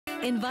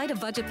Invite a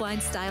Budget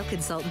Blinds style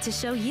consultant to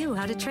show you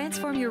how to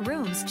transform your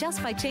rooms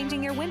just by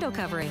changing your window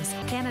coverings.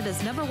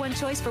 Canada's #1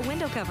 choice for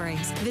window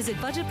coverings. Visit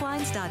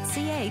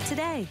budgetblinds.ca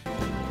today.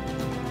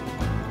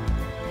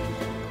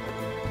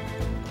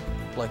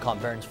 Lloyd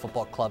Comp Barons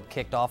Football Club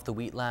kicked off the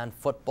Wheatland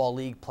Football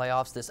League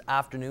playoffs this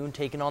afternoon,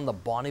 taking on the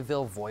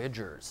Bonnyville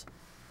Voyageurs.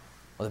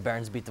 Well, the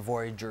Barons beat the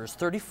Voyageurs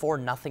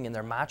 34-0 in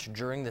their match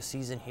during the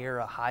season here.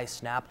 A high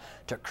snap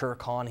to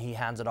Kirk Hahn. He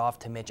hands it off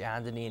to Mitch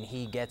Anthony, and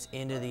he gets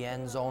into the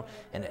end zone,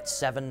 and it's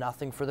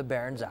 7-0 for the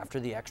Barons after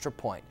the extra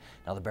point.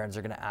 Now the Barons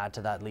are going to add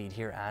to that lead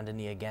here.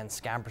 Anthony again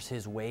scampers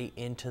his way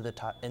into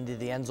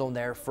the end zone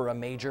there for a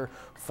major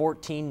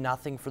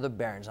 14-0 for the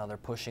Barons. Now they're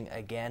pushing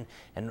again,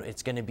 and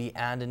it's going to be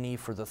Anthony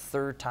for the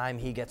third time.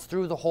 He gets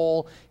through the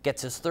hole,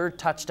 gets his third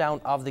touchdown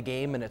of the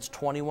game, and it's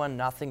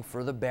 21-0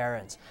 for the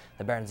Barons.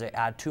 The Barons, they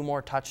add 2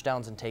 more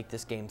touchdowns and take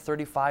this game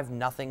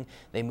 35-0.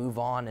 They move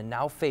on and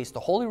now face the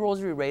Holy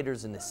Rosary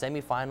Raiders in the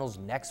semifinals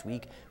next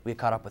week. We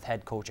caught up with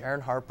head coach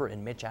Aaron Harper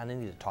and Mitch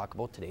Anthony to talk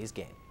about today's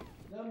game.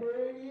 Number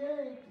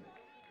 88.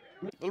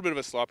 A little bit of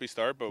a sloppy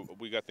start, but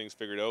we got things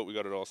figured out. We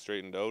got it all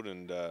straightened out,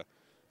 and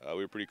we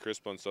were pretty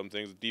crisp on some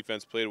things.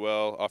 Defense played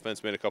well.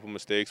 Offense made a couple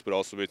mistakes, but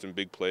also made some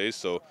big plays.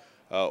 So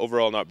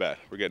overall, not bad.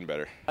 We're getting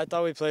better. I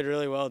thought we played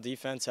really well.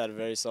 Defense had a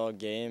very solid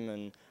game,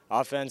 and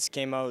offense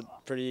came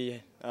out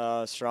pretty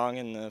strong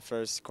in the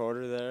first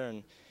quarter there,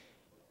 and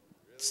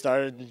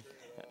started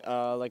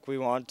like we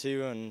want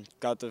to, and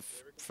got the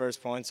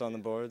first points on the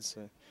board.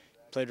 So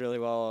played really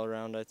well all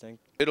around, I think.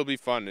 It'll be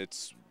fun.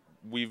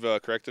 We've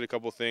corrected a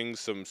couple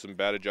things, some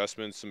bad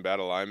adjustments, some bad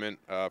alignment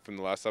from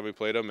the last time we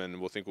played them, and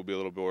we'll think we'll be a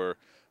little more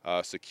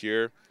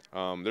secure.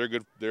 They're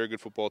a good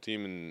football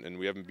team, and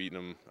we haven't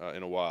beaten them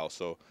in a while.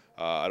 So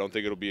I don't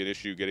think it'll be an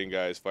issue getting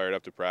guys fired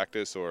up to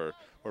practice or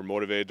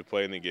motivated to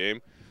play in the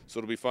game. So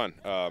it'll be fun.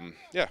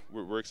 Yeah,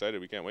 we're excited.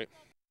 We can't wait.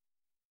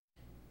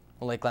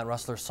 The Lakeland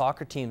Rustlers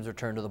Soccer teams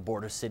returned to the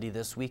border city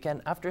this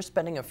weekend. After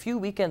spending a few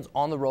weekends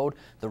on the road,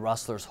 the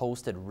Rustlers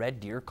hosted Red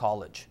Deer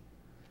College.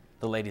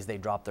 The ladies, they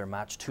dropped their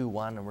match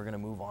 2-1, and we're going to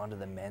move on to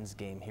the men's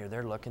game here.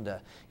 They're looking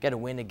to get a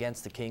win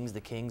against the Kings.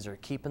 The Kings are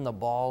keeping the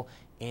ball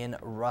in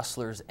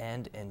Rustlers'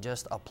 end and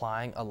just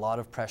applying a lot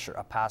of pressure.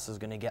 A pass is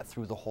going to get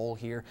through the hole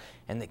here,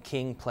 and the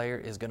King player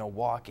is going to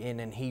walk in,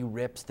 and he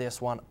rips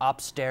this one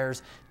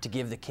upstairs to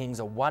give the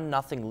Kings a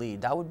 1-0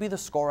 lead. That would be the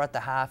score at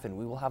the half, and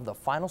we will have the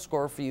final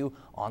score for you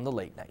on the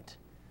late night.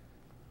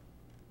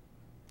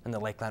 And the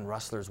Lakeland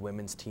Rustlers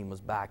women's team was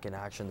back in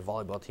action, the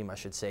volleyball team I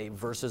should say,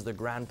 versus the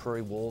Grand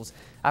Prairie Wolves.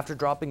 After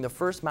dropping the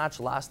first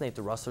match last night,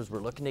 the Rustlers were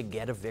looking to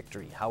get a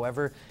victory.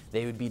 However,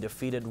 they would be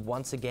defeated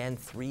once again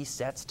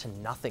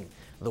 3-0.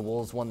 The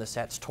Wolves won the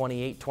sets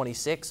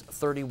 28-26,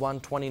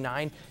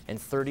 31-29, and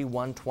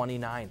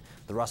 31-29.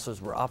 The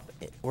Rustlers were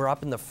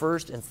up in the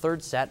first and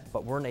third set,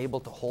 but weren't able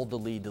to hold the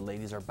lead. The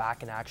ladies are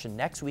back in action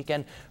next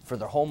weekend for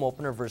their home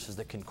opener versus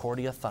the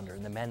Concordia Thunder.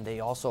 And the men,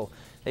 they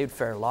would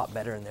fare a lot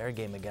better in their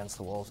game against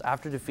the Wolves.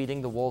 After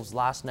defeating the Wolves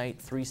last night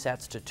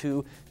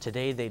 3-2,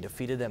 today they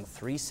defeated them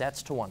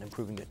 3-1,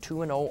 improving to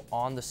 2-0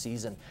 on the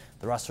season.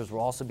 The Rustlers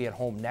will also be at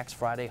home next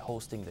Friday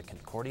hosting the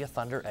Concordia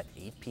Thunder at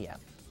 8 p.m.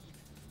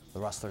 The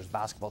Rustlers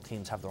basketball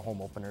teams have their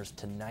home openers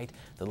tonight.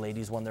 The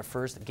ladies won their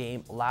first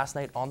game last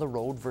night on the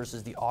road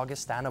versus the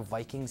Augustana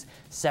Vikings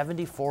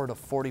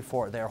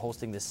 74-44. They are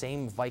hosting the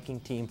same Viking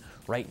team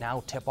right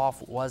now.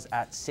 Tip-off was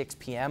at 6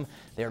 p.m.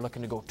 They are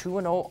looking to go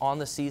 2-0 on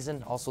the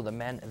season. Also the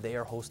men, they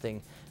are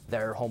hosting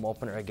their home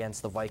opener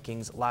against the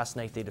Vikings. Last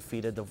night they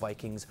defeated the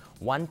Vikings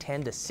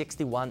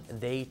 110-61.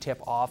 They tip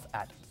off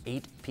at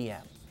 8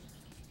 p.m.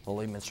 The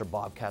Lloydminster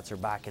Bobcats are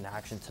back in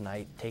action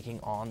tonight,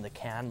 taking on the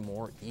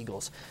Canmore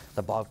Eagles.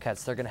 The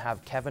Bobcats, they're going to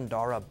have Kevin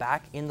Dara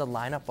back in the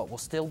lineup, but will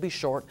still be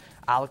short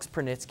Alex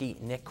Pernitsky,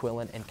 Nick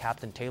Quillen, and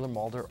Captain Taylor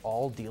Mulder,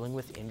 all dealing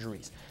with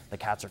injuries. The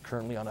Cats are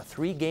currently on a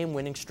 3-game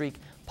winning streak.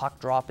 Puck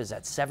drop is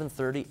at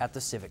 7:30 at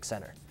the Civic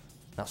Center.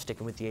 Now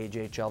sticking with the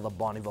AJHL, the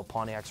Bonnyville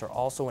Pontiacs are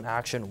also in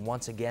action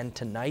once again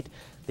tonight.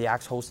 The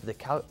Axe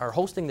are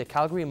hosting the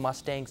Calgary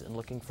Mustangs and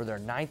looking for their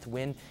 9th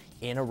win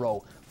in a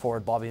row.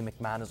 Forward Bobby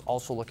McMahon is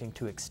also looking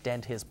to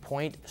extend his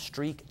point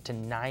streak to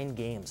 9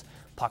 games.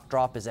 Puck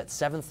drop is at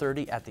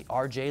 7:30 at the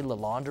RJ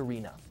Lalonde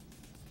Arena.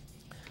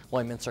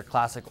 Lloydminster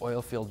Classic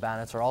Oilfield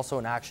Bandits are also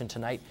in action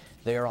tonight.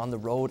 They are on the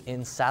road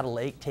in Saddle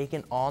Lake,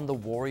 taking on the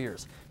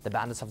Warriors. The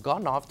Bandits have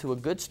gotten off to a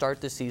good start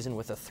this season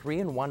with a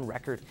 3-1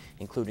 record,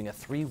 including a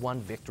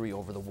 3-1 victory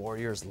over the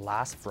Warriors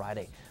last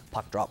Friday.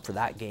 Puck drop for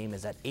that game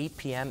is at 8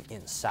 p.m.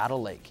 in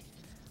Saddle Lake.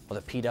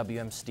 Well, the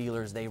PWM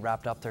Steelers, they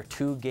wrapped up their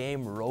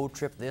 2-game road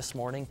trip this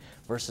morning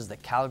versus the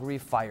Calgary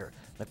Fire.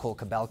 Nicole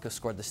Kabelka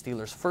scored the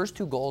Steelers' first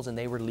 2 goals, and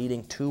they were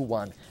leading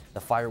 2-1.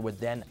 The Fire would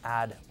then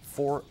add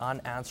 4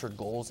 unanswered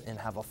goals and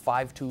have a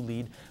 5-2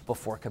 lead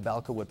before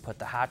Kabelka would put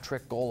the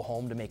hat-trick goal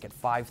home to make it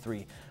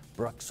 5-3.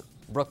 Brooks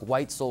Brooke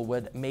Weitzel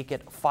would make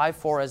it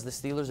 5-4 as the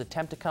Steelers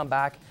attempt to come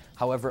back.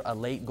 However, a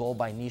late goal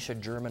by Nisha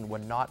German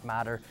would not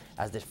matter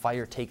as the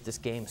Fire take this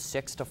game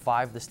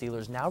 6-5. The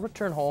Steelers now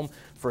return home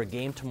for a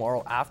game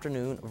tomorrow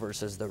afternoon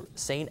versus the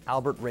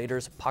St.Albert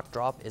Raiders. Puck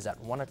drop is at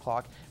 1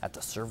 o'clock at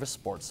the Service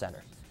Sports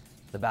Center.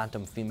 The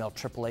Bantam Female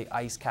AAA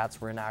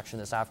IceCats were in action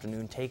this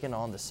afternoon, taking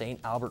on the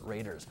St.Albert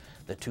Raiders.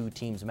 The two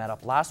teams met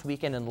up last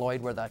weekend in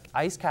Lloyd, where the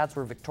IceCats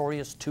were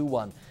victorious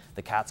 2-1.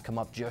 The Cats come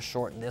up just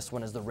short in this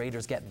one as the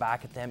Raiders get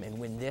back at them and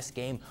win this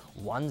game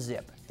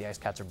 1-0. The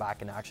IceCats are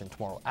back in action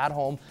tomorrow at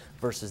home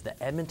versus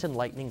the Edmonton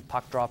Lightning.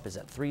 Puck drop is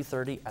at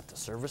 3:30 at the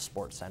Service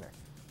Sports Center.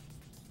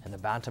 And the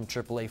Bantam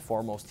AAA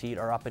Foremost Heat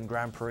are up in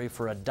Grand Prairie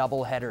for a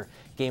doubleheader.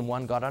 Game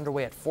 1 got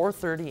underway at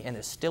 4:30 and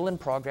is still in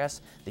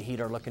progress. The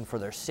Heat are looking for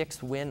their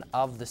 6th win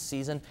of the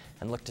season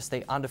and look to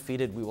stay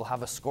undefeated. We will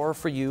have a score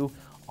for you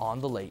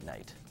on the late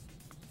night.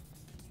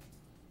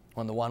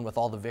 On the one with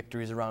all the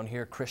victories around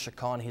here, Chris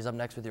Chacon, he's up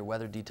next with your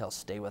weather details.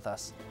 Stay with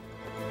us.